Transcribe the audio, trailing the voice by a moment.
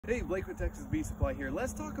Hey, Blake with Texas Bee Supply here.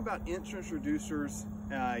 Let's talk about entrance reducers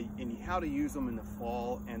and how to use them in the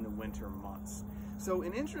fall and the winter months. So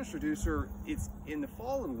an entrance reducer, it's in the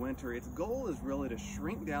fall and winter, its goal is really to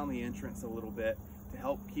shrink down the entrance a little bit to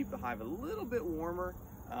help keep the hive a little bit warmer.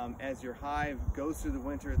 As your hive goes through the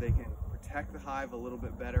winter, they can protect the hive a little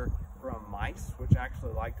bit better from mice, which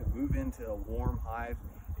actually like to move into a warm hive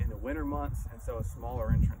in the winter months, and so a smaller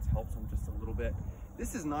entrance helps them just a little bit.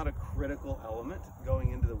 This is not a critical element going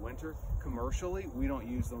into the winter. Commercially, we don't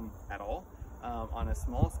use them at all. On a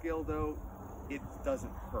small scale though, it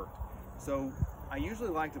doesn't hurt. So I usually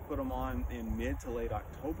like to put them on in mid to late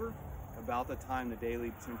October. About the time the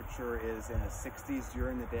daily temperature is in the 60s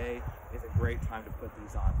during the day is a great time to put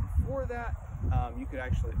these on. Before that, you could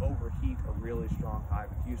actually overheat a really strong hive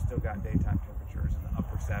if you still got daytime temperatures in the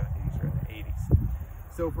upper 70s or in the 80s.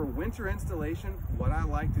 So for winter installation, what I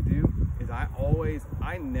like to do is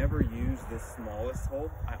I never use the smallest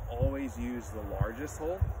hole. I always use the largest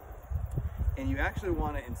hole. And you actually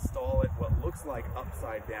want to install it what looks like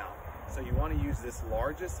upside down. So you want to use this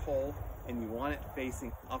largest hole and you want it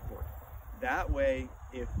facing upward. That way,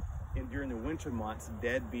 if during the winter months,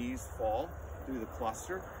 dead bees fall through the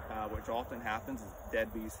cluster, which often happens is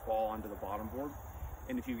dead bees fall onto the bottom board.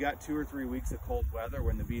 And if you've got 2 or 3 weeks of cold weather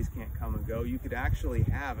when the bees can't come and go, you could actually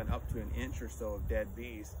have up to an inch or so of dead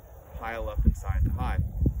bees pile up inside the hive.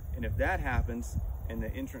 And if that happens, and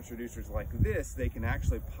the entrance reducers like this, they can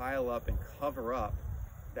actually pile up and cover up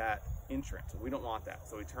that entrance. We don't want that,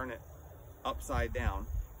 so we turn it upside down,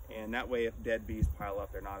 and that way if dead bees pile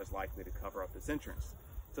up, they're not as likely to cover up this entrance.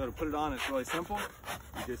 So to put it on, it's really simple.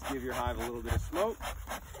 You just give your hive a little bit of smoke,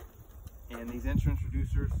 and these entrance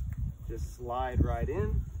reducers just slide right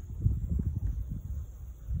in,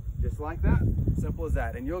 just like that. Simple as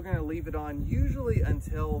that. And you're going to leave it on usually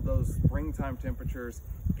until those springtime temperatures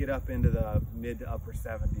get up into the mid to upper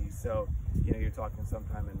 70s. So, you're talking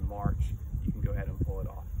sometime in March, you can go ahead and pull it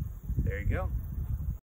off. There you go.